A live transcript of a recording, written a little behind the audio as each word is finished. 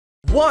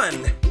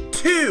1,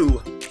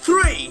 2,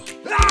 3.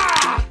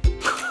 Ah!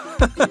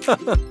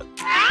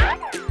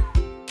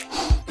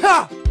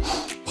 Ha!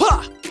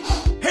 Ha!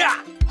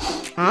 Ha!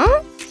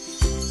 Huh?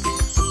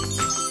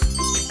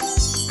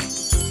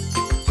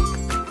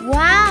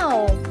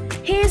 Wow,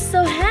 he's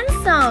so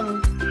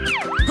handsome.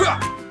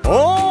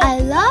 Oh! I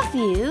love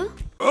you.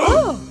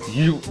 Oh!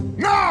 You.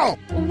 No!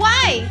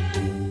 Why?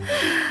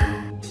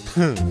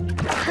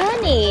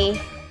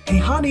 Honey. Hey,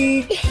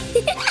 honey.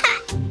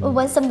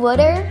 Want some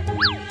water?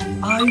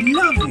 I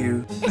love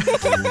you.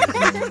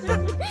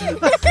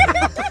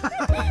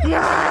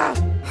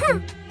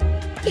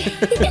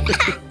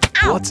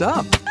 What's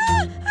up?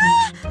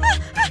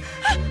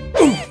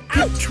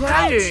 Keep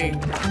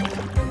trying.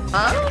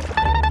 Huh?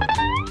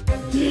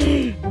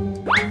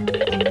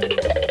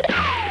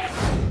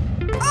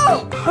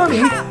 Oh,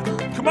 honey.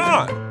 Come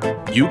on.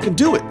 You can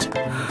do it.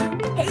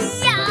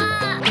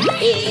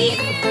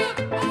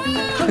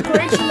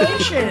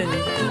 Congratulations.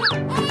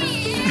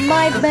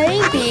 My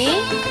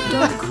baby,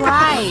 don't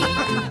cry.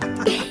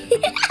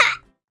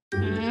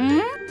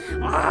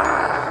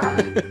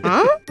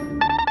 Huh?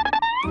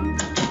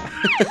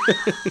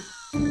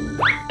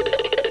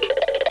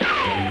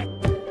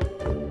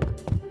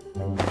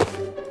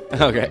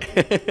 Okay.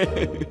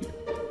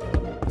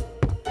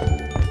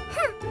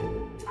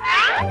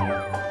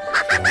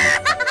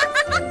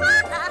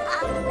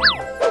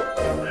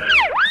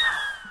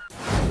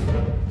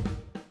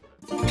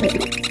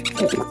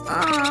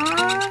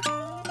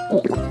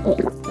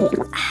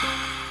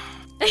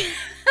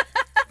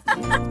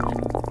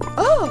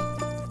 Oh.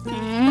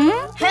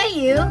 Hey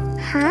you.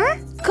 Huh?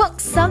 Cook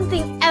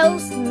something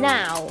else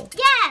now.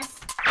 Yes.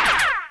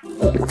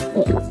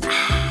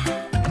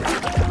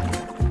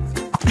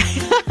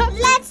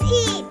 Let's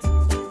eat.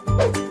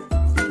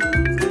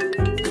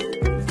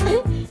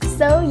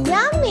 So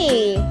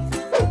yummy.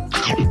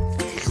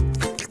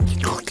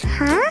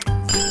 Huh?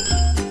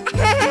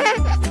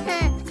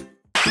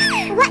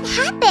 What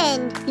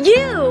happened?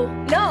 You.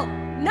 No.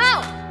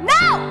 No.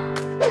 No.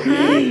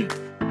 Huh?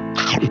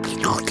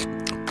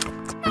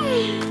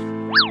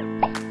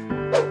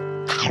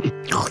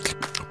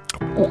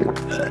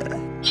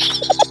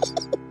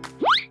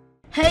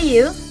 Hey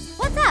you.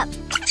 What's up?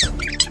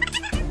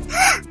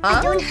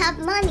 I don't have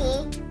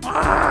money.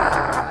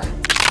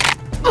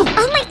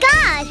 Oh my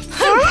god!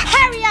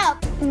 Hurry up!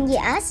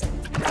 Yes.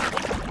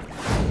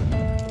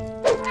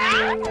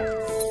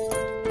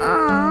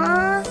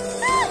 Aww.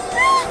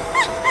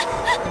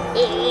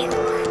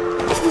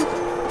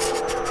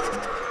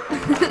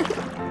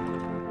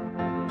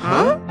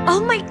 Huh?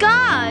 Oh my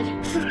god!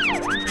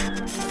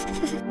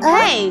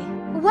 Hey,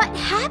 what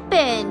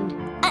happened?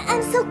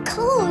 I'm so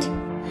cold.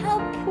 How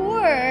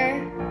poor.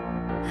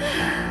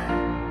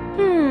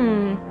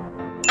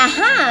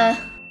 Aha!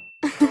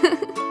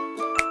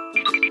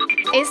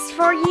 It's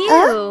for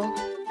you.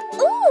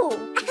 Ooh.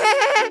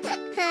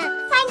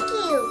 Thank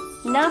you.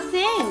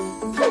 Nothing.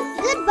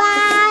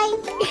 Goodbye.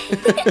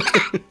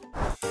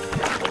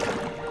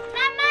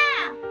 Mama!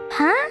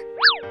 Huh?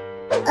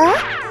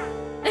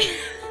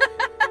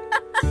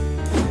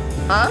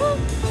 Huh?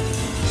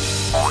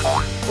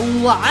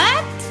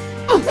 What?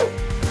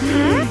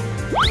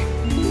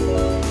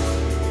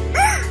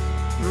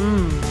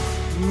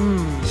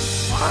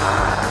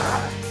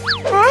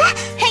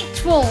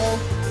 Hateful!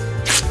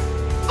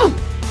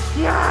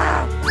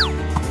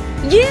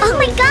 You! Oh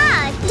my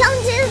god!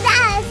 Don't do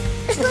that!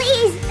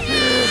 Please!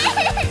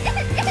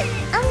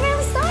 I'm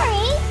really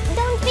sorry.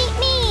 Don't beat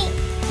me.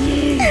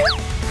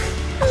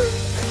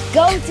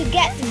 Go to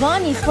get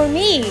money for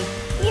me.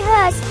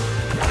 Yes.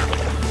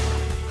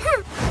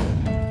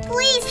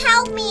 Please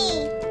help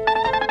me.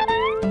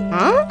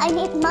 Huh? I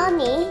need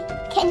money.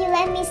 Can you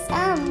lend me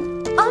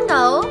some? Oh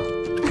no.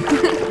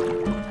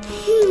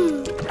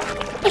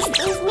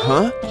 Excuse me?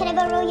 Huh? Can I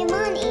borrow your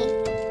money?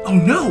 Oh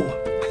no!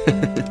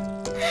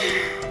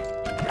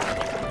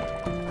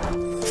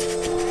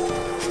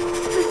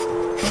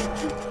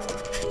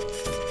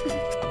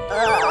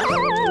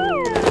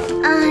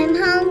 I'm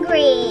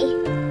hungry.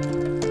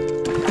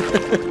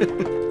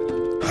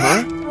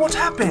 Huh? What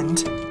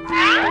happened?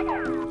 Huh?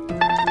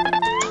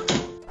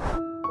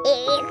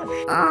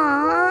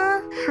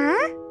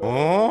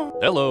 Oh.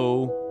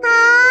 Hello.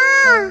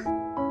 Ah!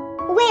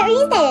 Where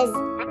is this?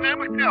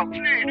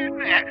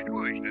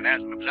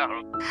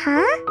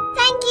 Huh?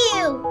 Thank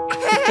you.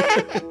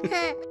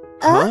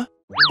 Huh?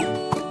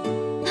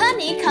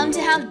 Honey, come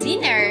to have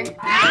dinner.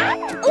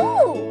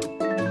 Ooh!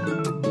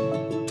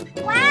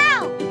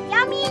 Wow!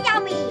 Yummy,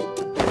 yummy!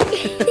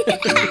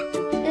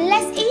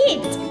 Let's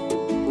eat.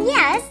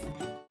 Yes.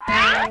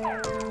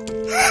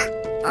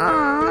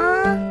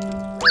 Aww.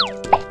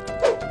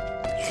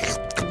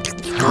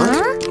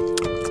 Huh?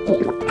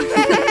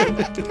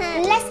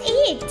 Let's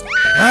eat.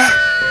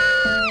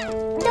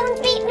 Don't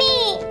beat me.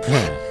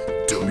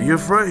 Don't be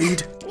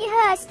afraid.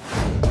 Yes.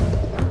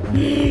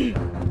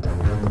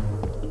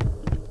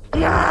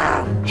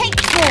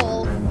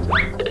 Hateful.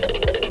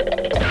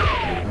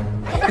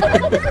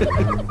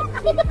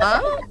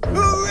 Huh?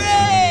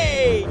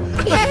 Hooray!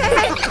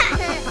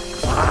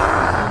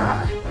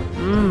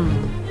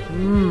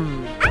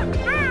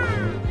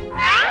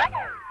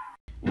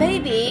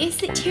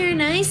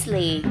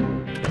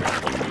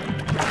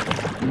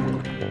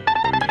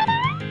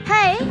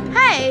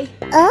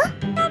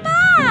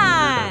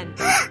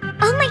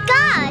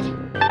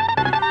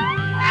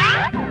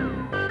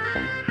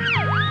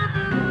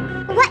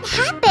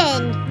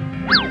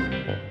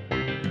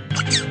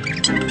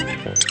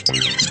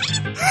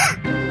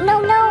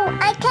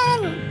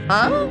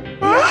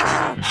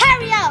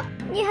 Hurry up!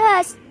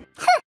 Yes.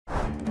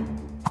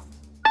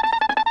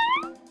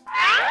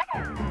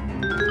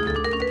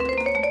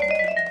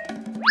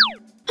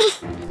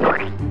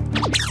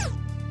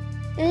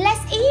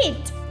 Let's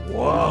eat.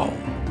 Wow.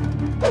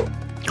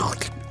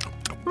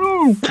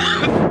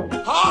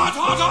 Hot,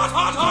 hot, hot,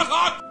 hot, hot,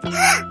 hot!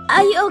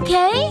 Are you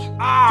okay?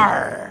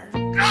 Arr!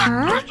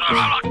 Huh?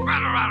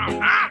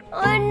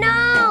 Oh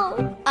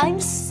no! I'm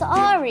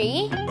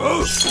sorry.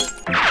 Oh!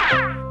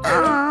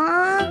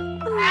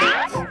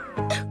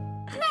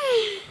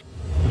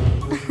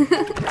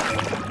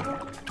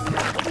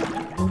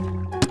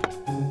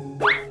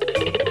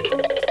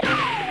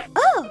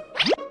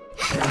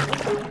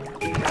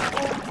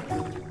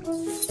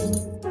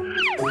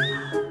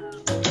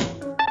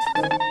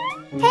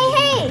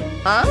 Hey!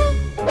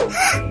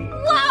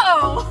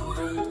 Wow!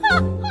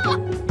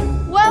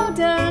 Well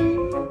done.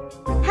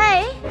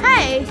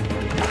 Hey,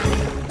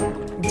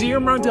 Dear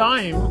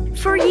Madame.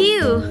 for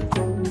you.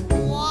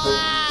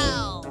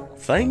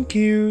 Thank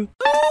you.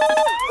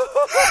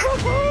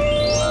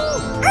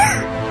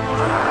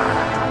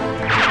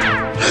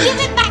 Give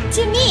it back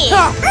to me!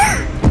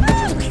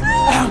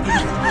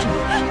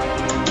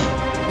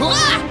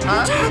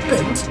 What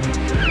happened?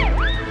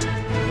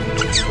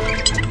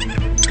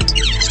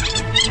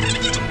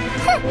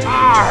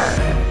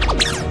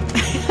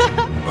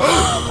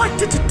 Why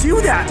did you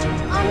do that?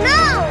 Oh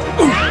no!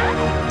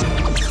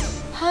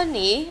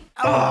 Honey,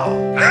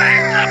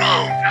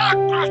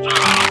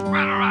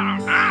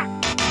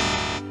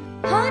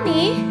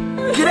 honey.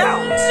 Get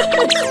out!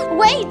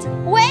 Wait.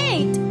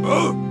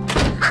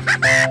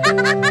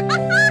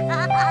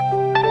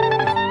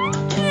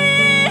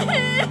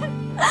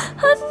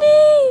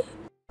 Honey.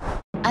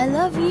 I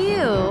love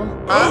you.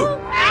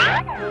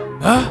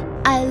 Huh?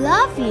 I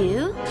love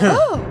you.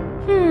 Oh.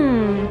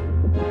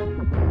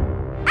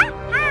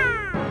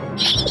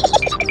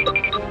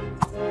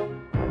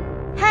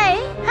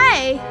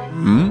 Hey.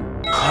 Hmm?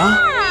 Huh?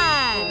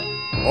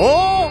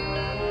 Oh!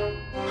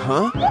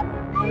 Huh?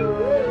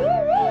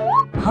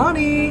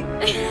 Honey!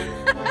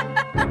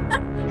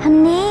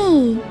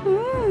 Honey!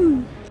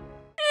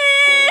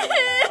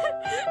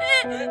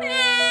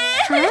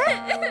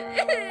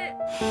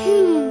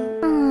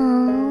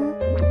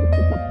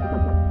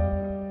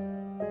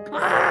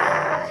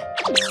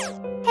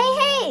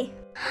 Hey!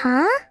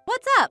 Huh?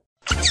 What's up?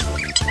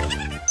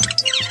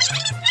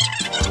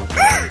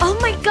 Oh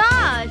my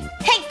god!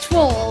 Hey,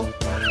 troll!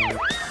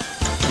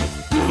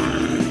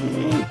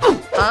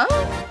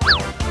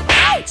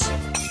 Ouch!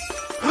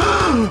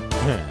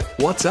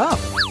 What's up?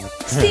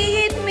 She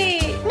hit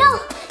me! No,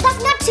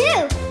 that's not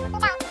true!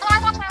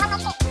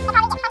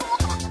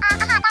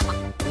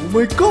 Oh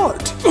my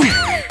god!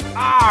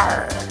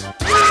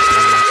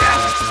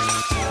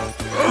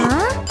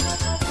 Huh?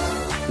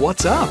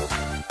 What's up?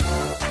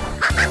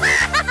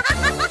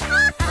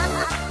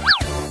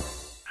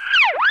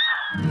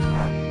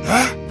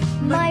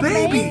 My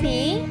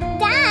baby!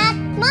 Dad!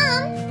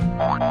 Mom!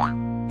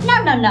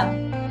 No.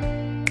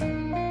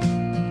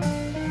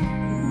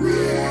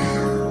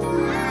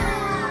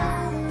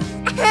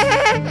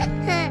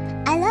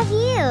 I love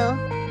you!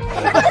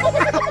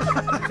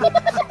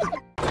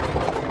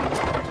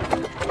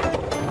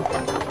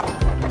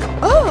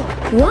 Oh!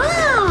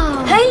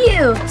 Wow! Hey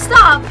you!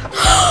 Stop!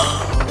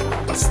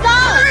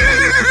 Stop!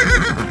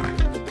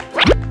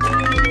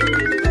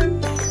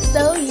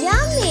 So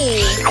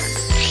yummy!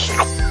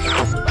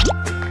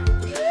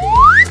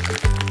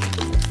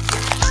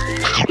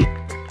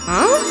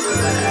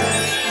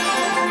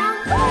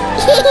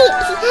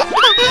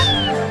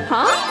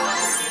 Huh?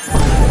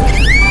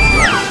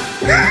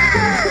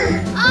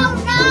 Oh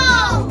no!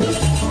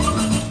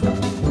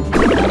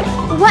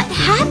 What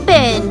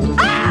happened?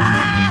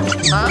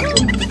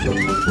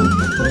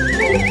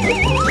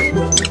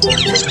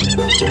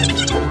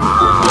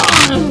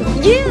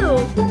 You!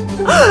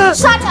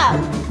 Shut up!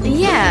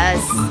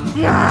 Yes.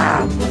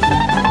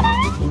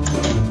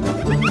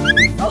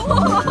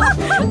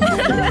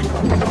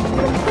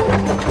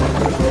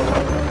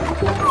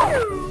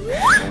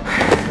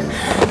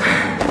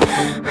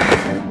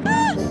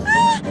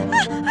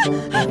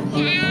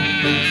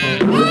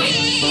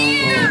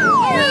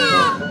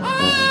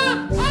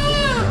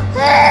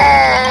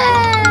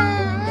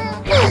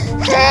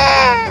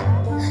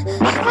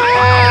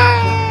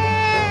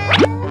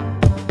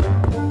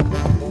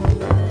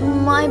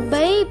 My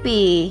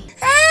baby.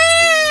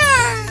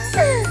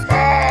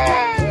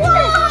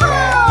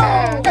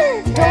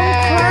 Don't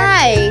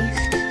cry.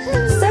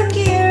 So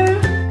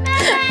cute.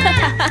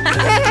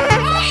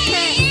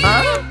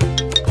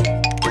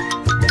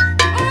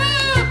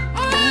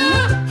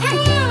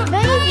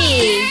 Baby.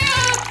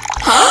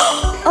 Huh?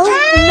 Oh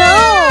no.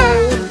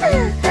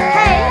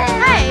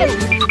 Hey.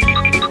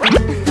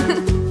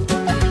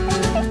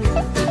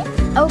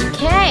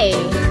 Okay.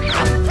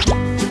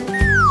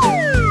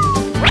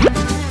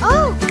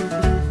 Oh!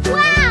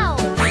 Wow!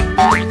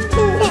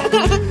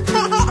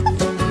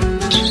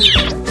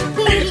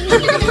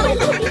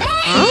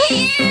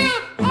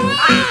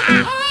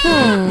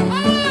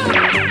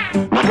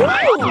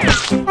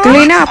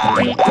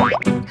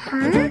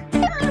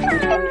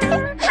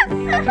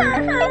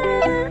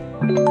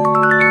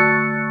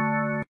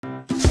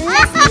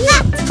 Let's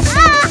eat.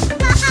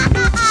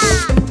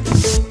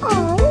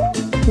 Oh.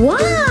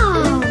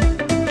 Wow.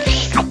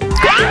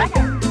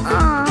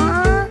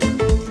 Aww.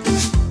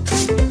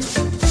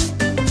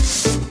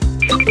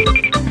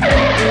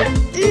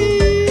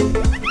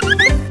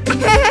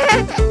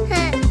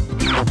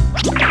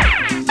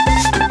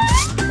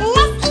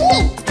 Let's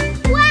eat.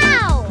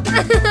 Wow.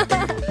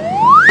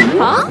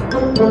 Huh?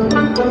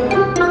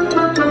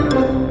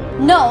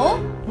 No,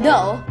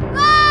 no.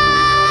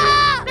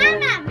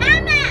 Mama,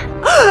 Mama.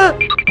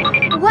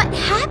 What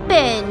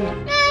happened?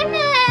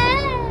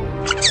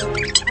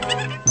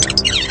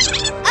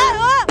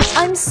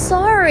 I'm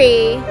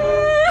sorry.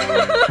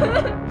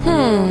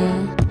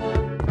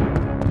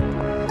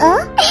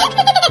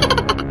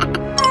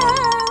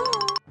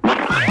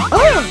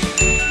 Oh,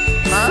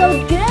 so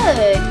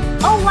good.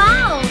 Oh,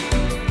 wow.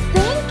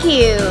 Thank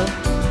you.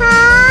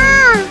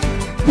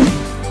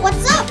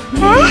 What's up?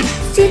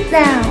 Sit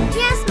down.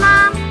 Yes,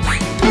 Mom.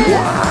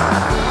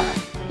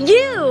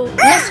 You.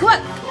 Let's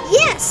work.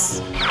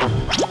 Yes.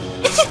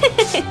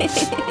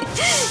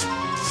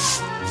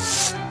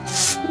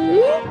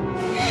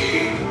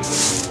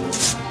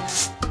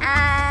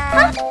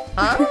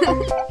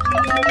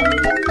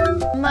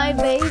 My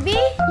baby?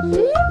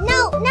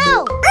 No,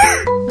 no.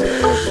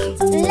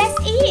 Let's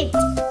eat.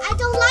 I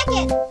don't like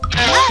it.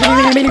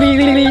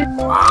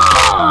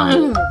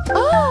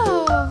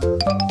 Oh.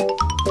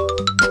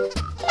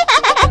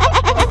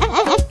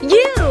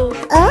 You.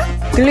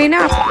 Clean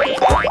up.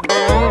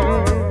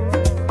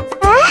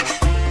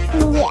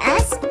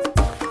 Yes.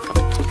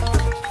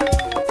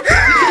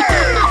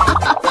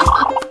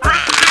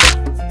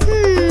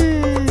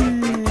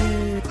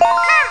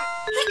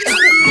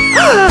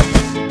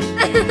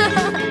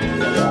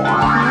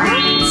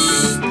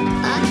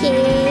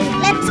 Okay,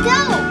 let's go.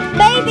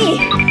 Baby.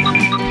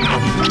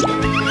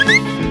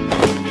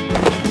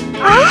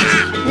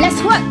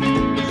 Let's work.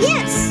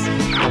 Yes.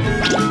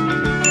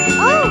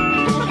 Oh.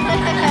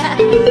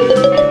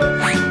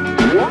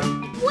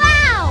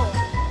 Wow.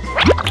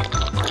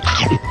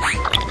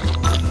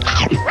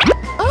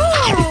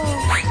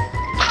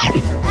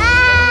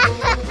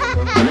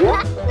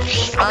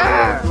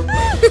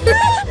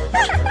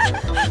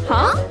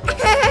 Huh?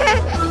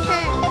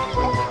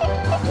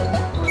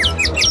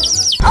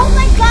 Oh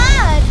my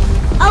God!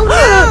 Oh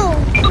no.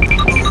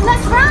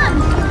 Let's run!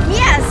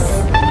 Yes!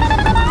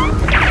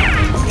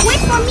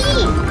 Wait for me.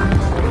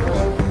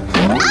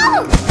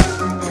 Oh.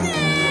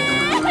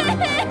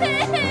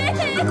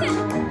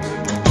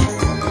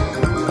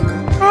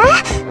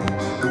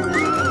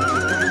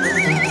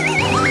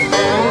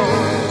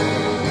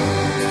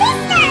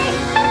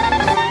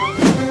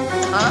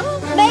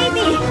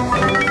 Baby!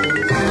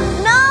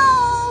 No!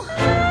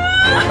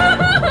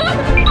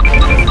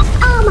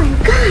 Oh my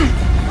God!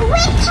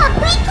 Wake up!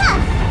 Wake up!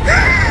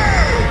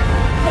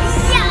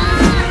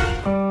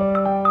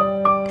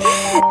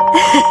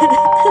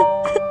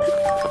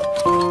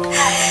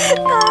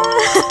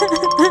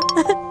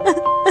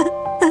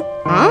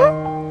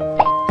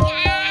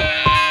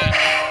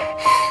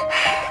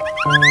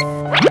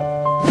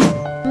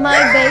 My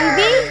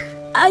baby?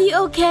 Are you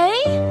okay?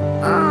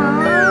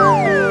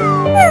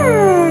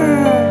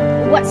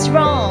 What's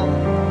wrong?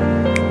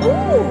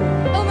 Ooh!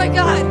 Oh my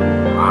God!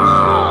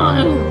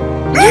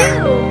 You!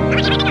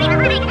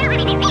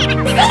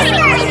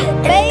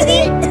 Baby!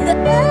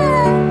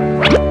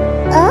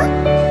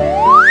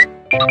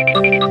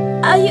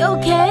 Are you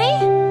okay?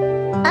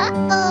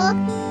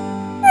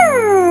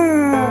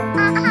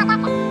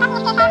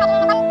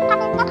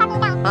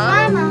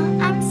 Mama,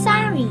 I'm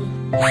sorry.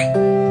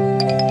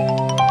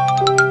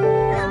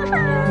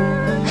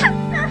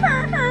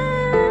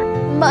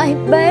 My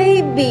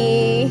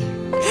baby!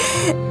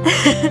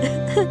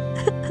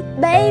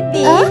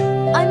 Baby!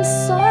 I'm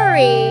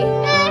sorry!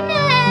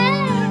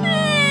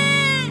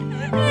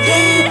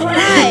 Don't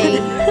cry!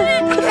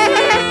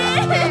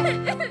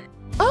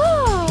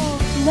 Oh!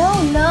 No,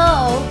 no!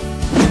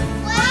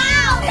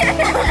 Wow!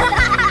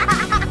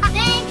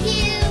 Thank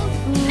you,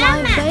 My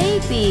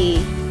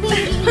baby!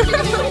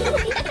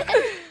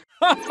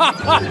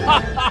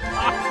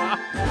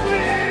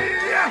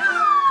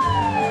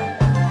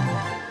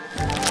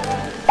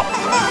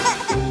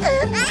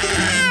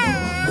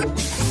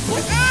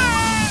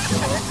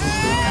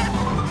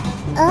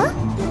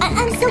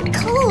 I'm so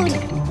cold.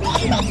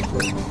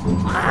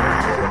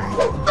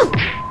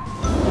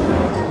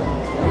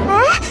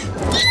 What?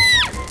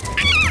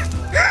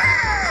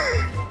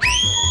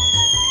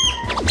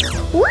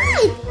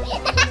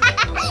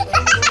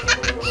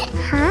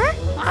 Huh?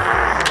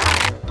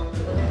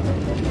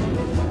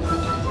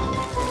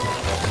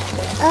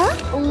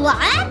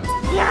 What?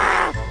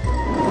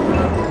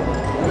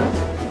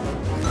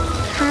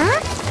 Huh?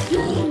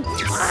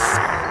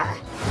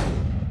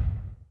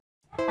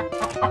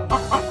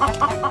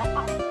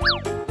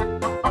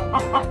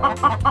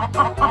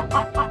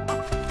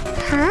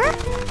 Huh?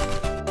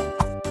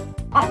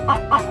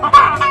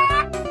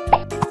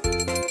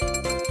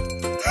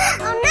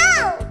 Oh no!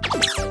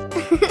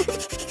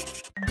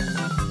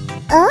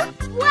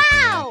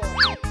 Wow!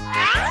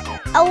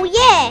 Oh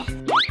yeah!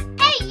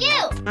 Hey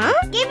you! Huh?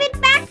 Give it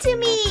back to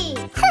me!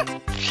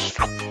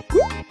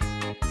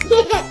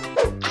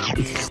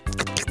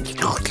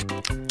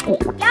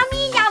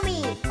 Yummy,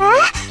 yummy!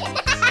 Huh?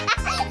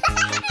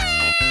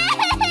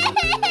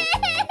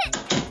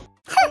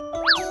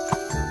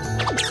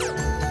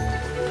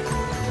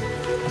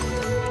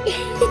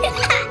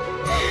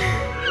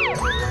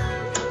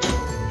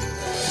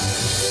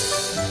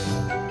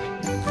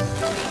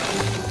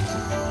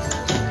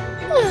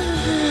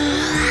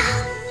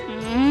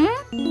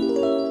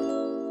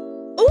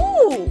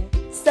 Ooh,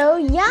 so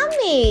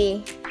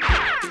yummy!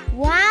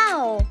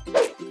 Wow!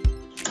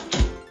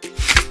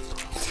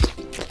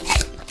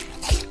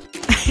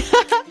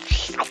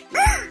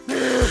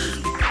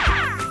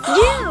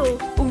 You!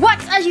 What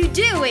are you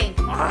doing?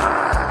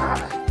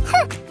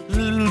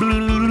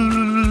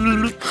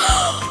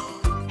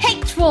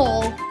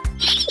 Hateful!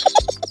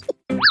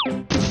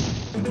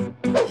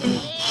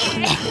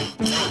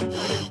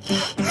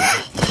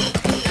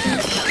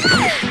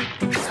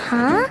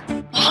 Huh?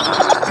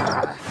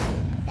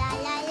 La,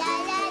 la, la,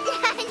 la,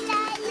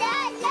 la, la,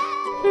 la.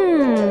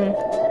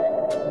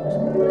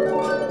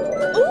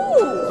 Ooh!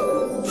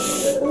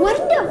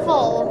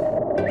 Wonderful!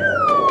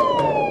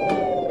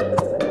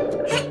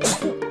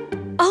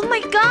 Oh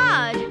my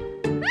god!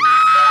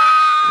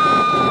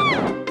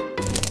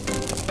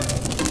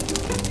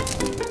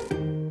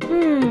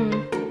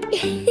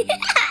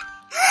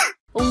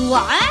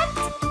 What?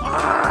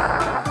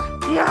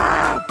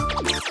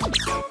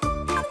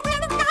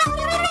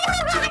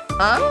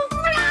 Huh?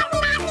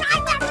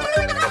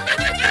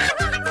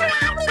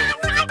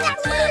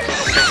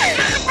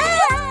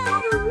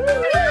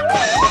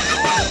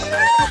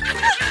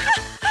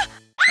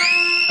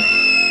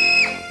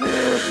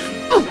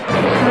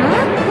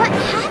 What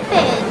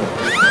happened?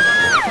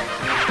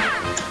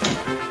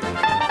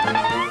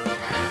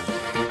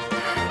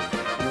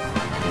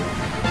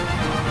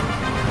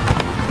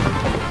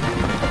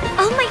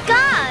 Oh my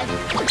god!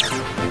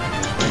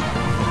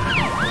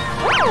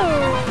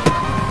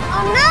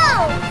 Oh no!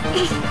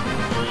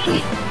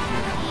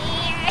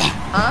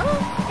 Huh?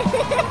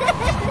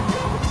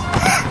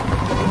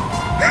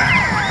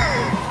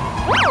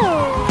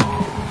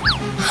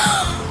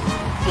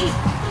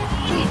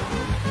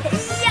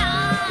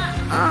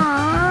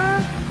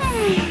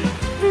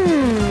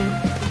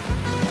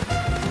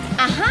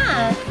 Aha!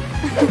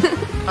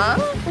 Huh?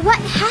 What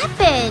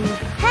happened?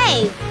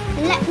 Hey,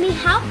 let me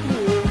help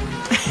you.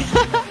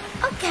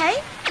 Okay.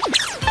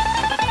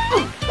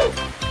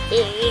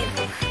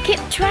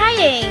 Keep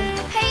trying.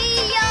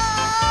 Hey-ya!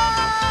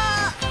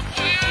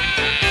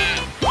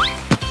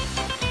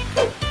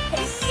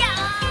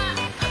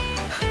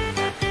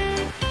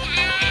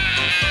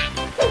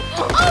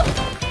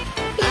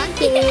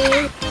 Okay.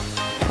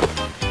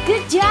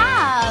 Good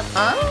job.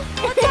 Huh?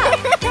 What's up?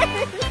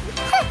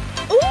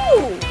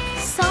 Ooh!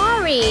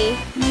 Sorry.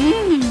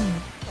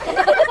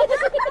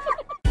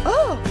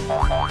 Oh!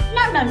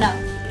 No.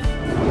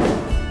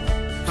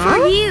 For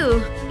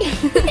you.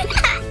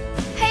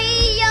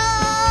 Hey-ya!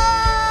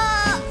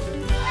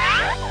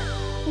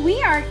 We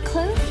are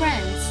close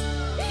friends.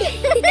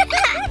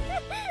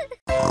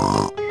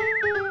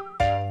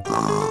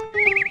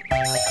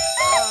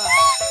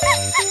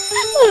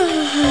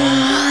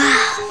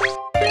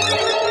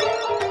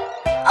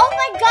 Oh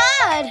my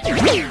god!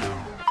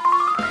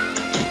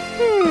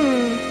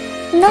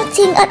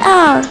 Nothing at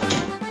all.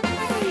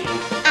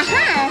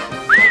 Aha!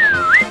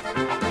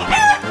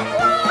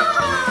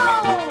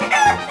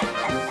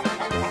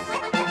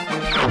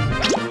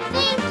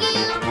 Thank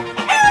you.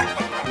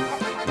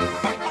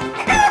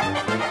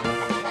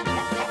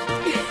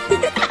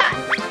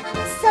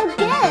 So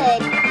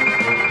good.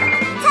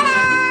 Ta-da!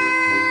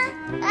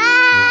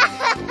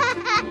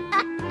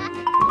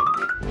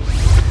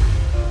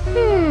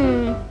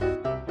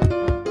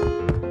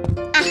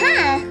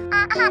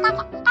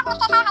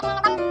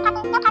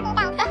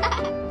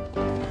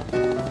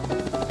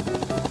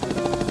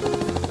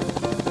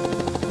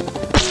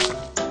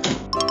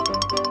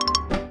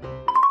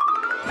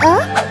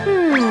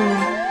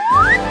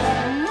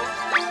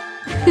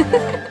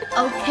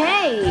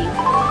 Okay.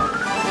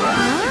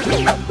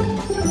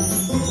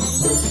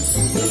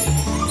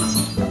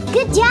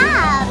 Good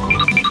job.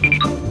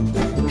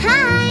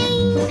 Hi.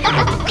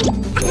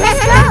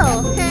 Let's go.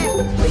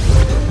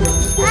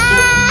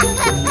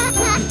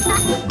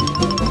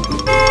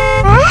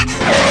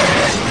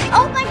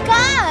 Oh my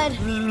god!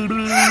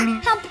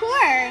 How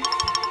poor.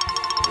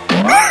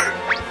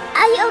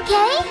 Are you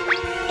okay?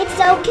 It's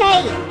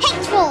okay.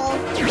 Hateful.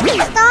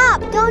 Stop.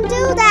 Don't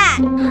do that.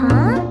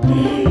 Huh?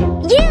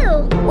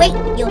 You. Wait,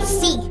 you'll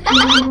see.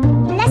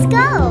 Let's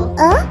go.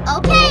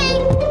 Okay.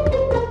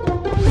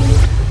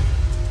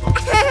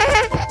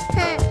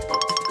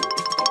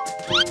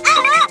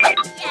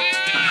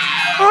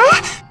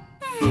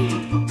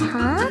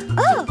 Huh?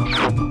 Oh.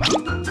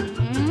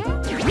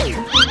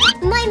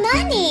 My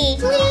money.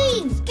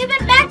 Please, give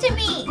it back to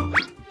me.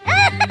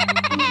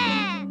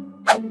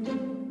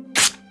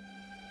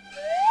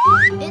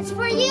 It's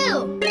for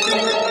you.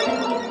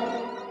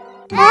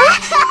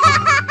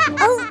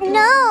 Oh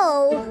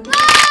no.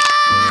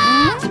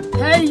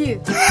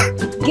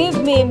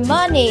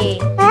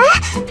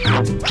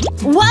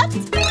 What?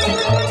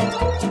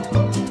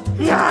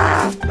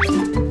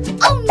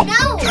 Oh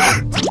no!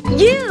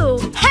 You!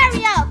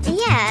 Hurry up!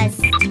 Yes.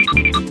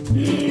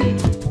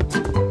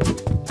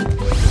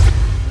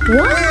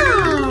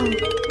 Wow!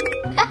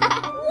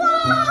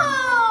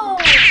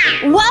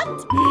 Whoa! What?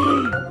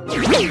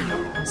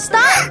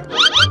 Stop!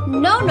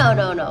 No.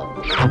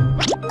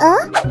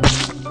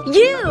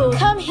 You!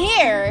 Come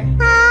here!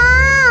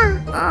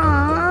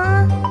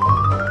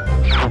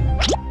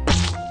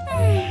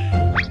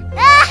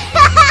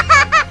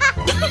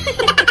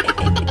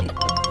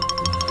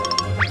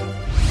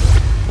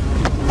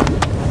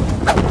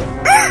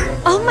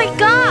 Oh my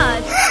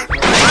god!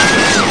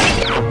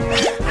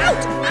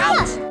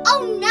 Ouch!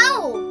 Oh no!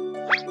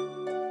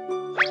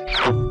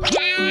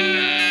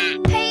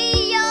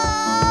 Hey-ya!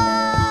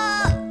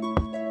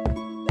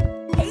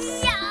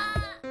 Hey-ya!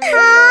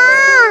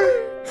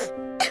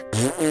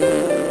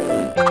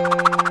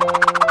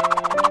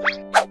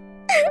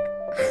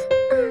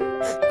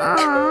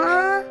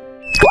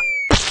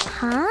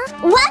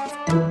 What?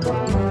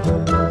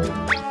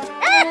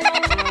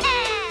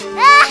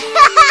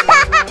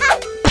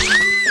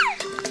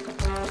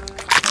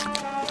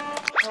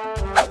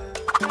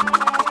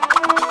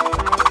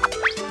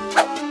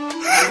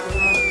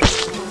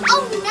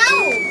 Oh no!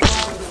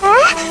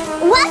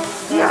 What?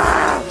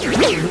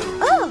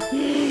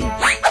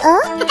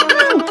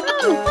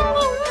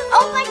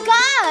 Oh my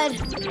god!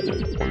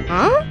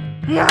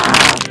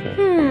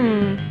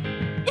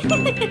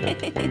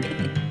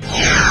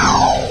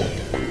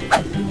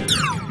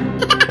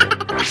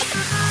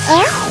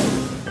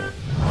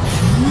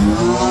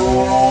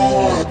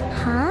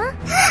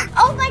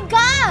 Oh my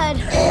god!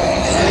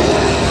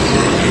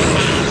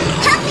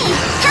 Help me!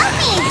 Help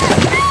me!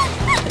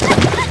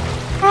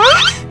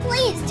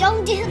 Please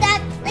don't do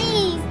that,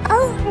 please.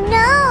 Oh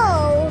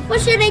no!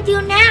 What should I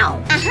do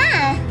now?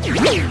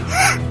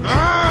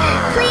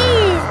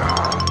 Please.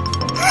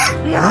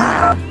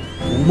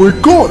 Oh my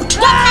god!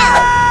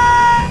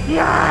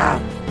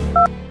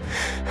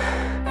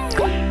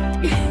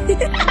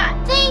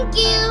 Thank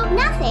you.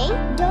 Nothing.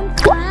 Don't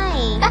cry.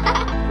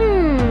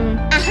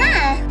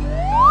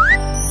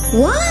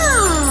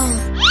 Wow!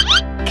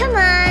 Come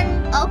on.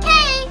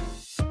 Okay.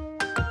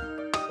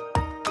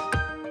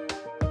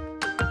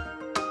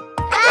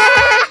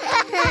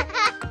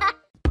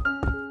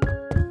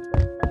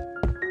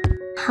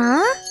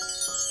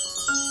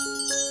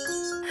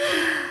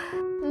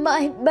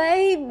 My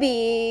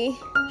baby!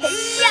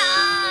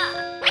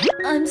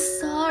 I'm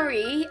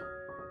sorry.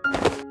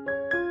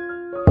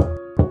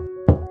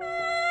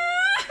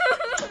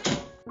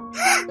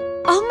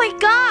 Oh my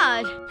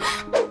god!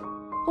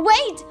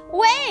 Wait!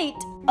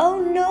 Oh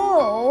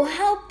no,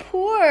 how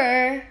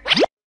poor!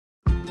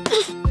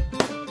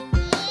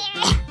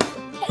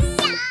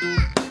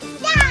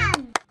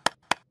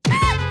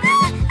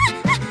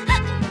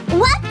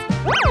 What?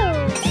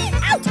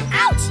 Ouch!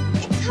 Ouch!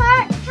 It's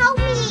hurt. Help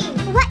me.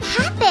 What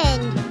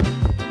happened?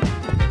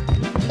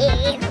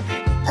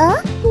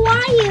 Who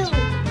are you?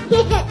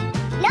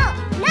 No!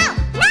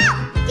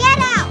 Get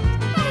out!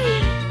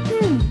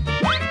 Ooh!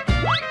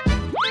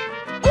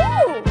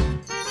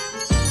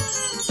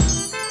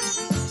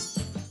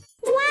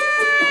 Wow!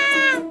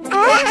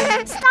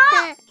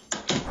 Stop!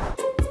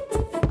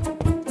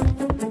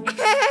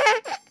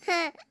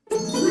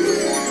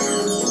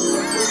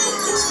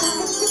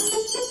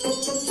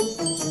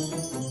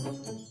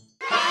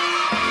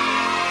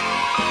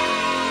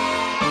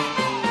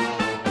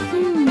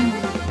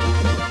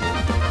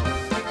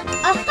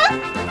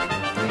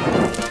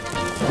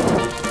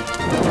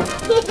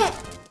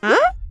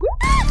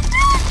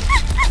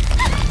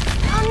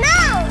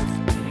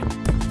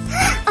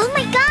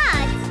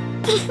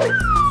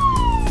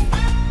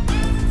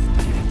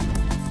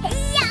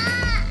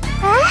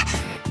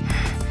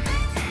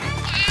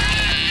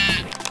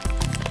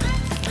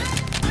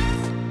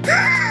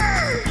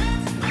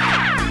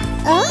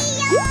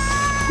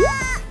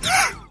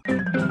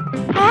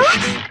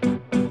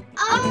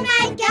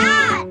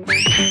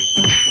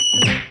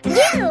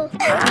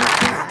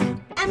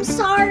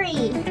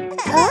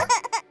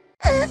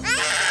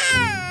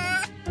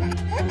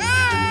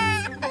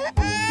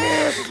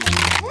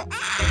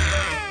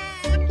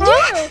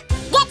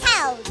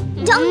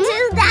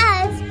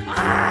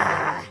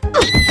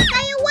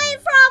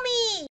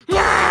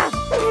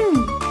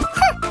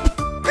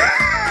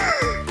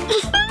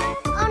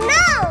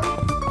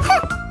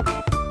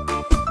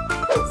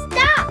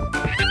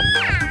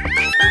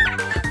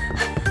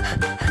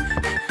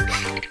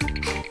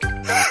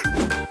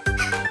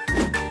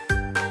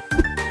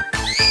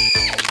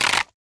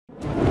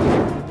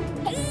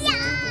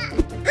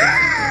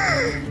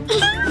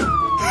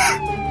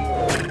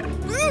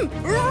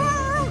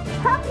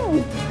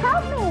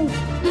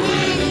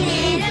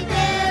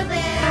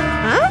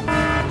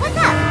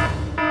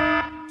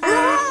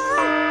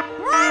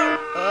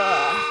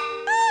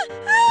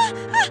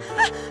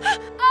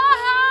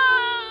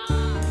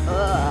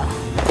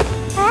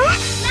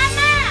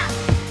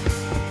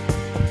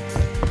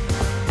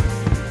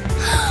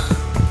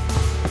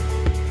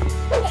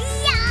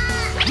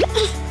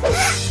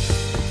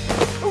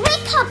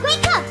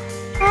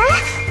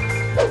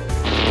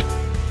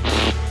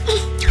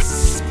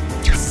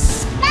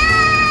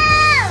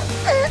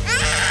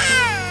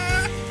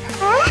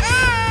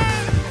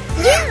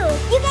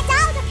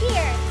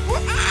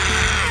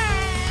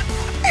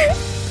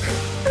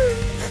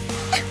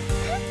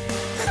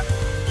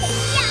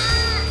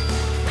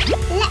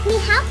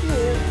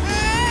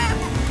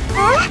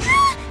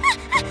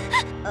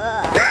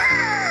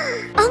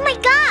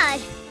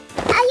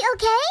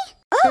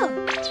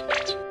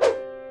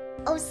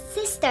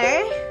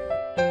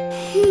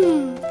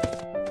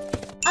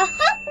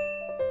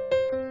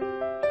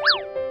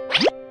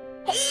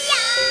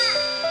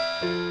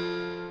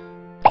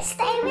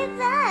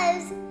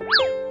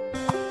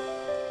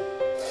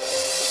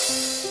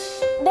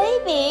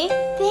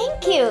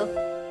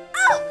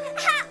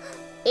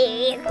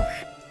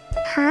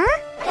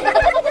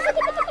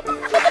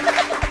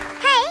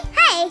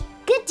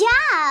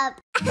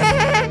 job!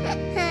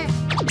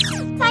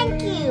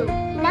 Thank you.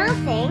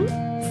 Nothing.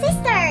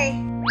 Sister!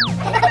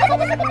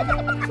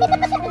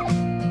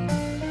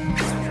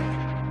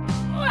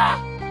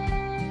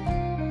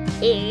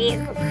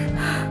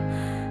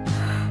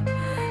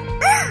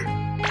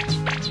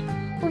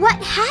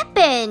 What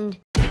happened?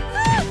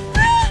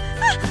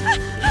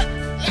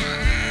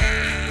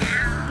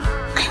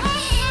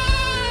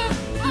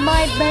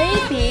 My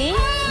baby,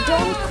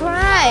 don't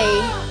cry.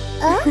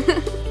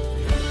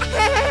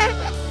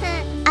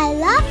 I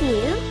love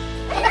you.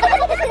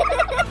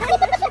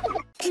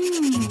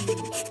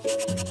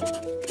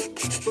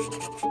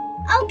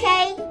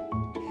 Okay.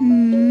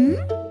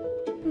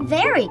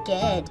 Very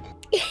good.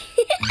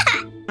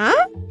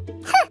 Huh?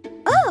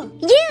 Oh,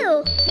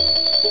 you!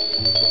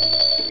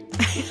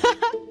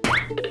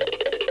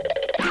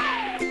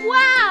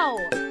 Wow!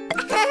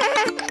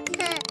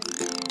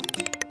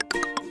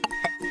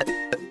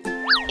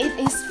 It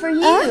is for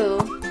you.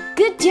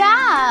 Good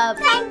job!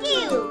 Thank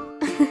you!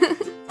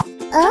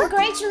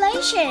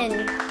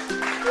 Congratulations!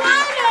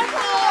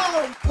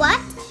 Wonderful!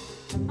 What?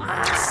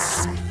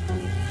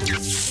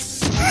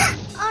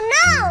 Oh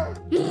no!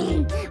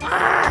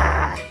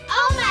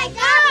 Oh my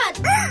god!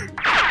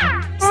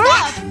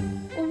 Stop!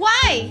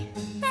 Why?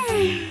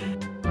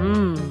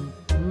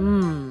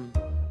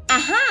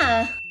 Aha!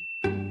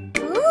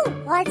 Ooh,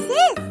 what's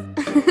this?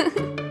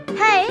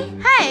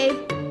 Hey,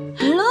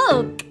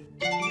 look!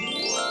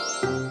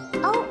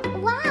 Oh,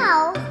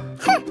 wow!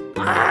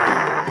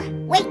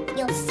 Wait,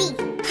 you'll see.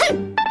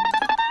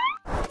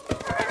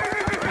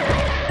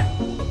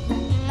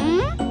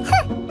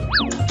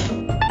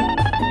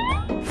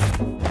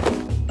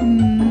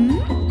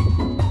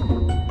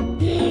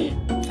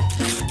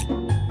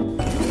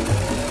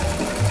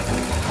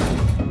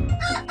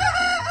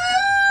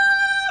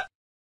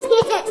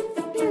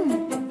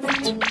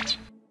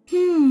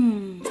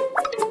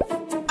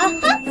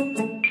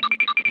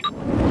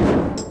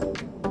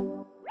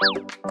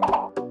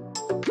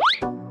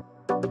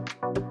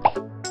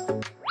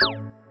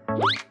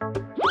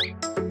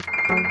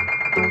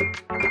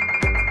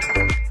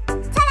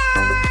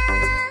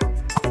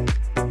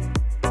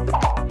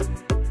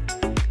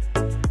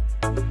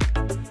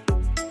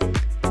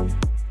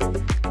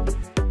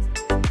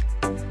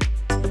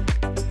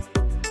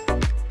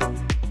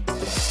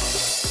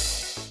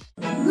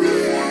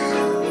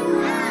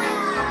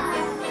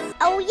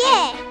 Oh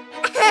yeah!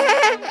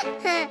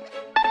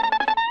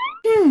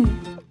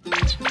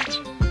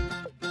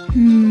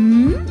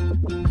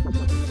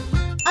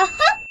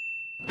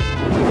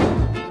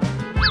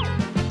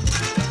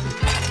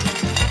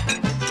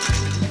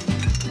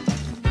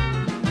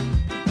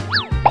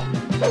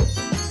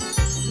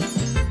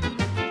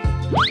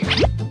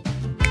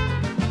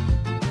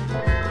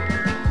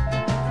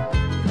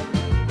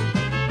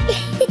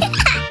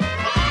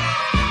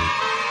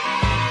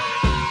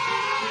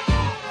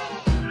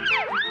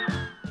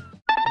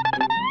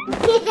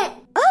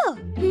 Oh!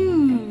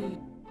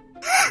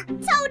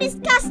 So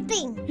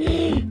disgusting!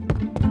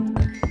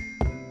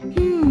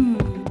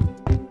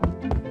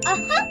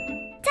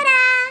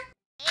 Ta-da!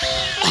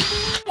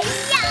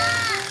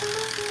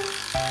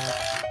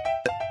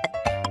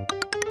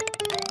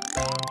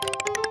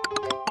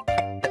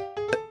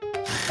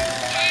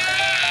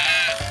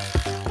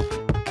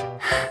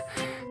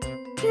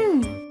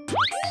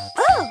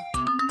 Oh!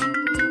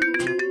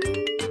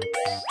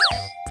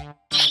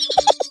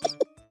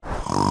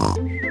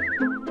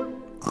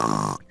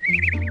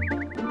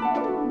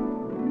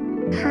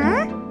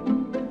 Huh?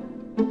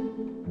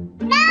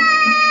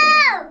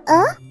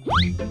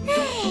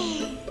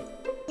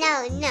 No!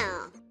 No.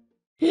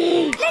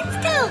 Let's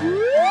go!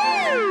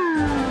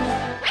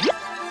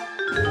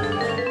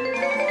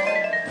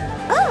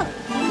 Oh!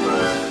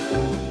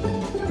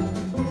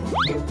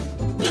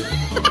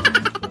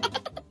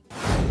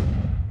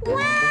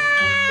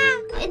 Wow!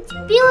 It's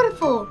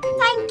beautiful.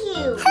 Thank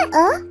you.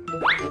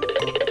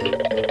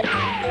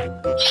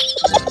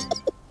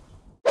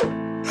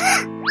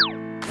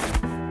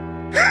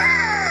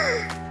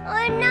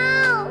 Oh no!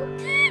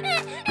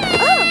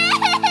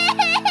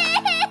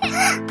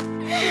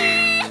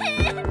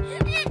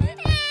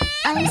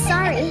 I'm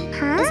sorry.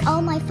 It's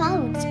all my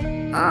fault.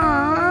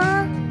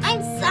 Aww.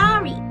 I'm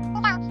sorry.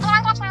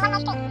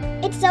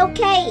 It's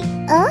okay.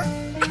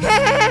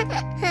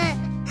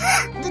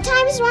 The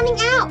time is running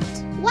out.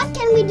 What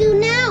can we do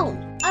now?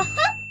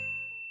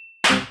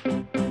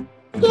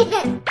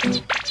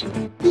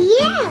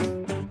 Yeah.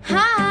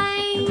 Hi!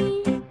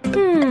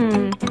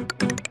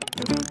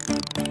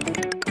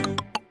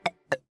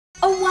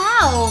 Oh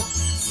wow!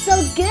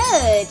 So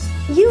good!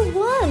 You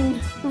won!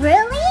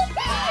 Really?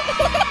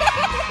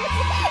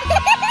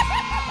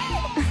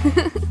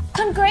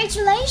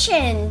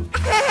 Congratulations!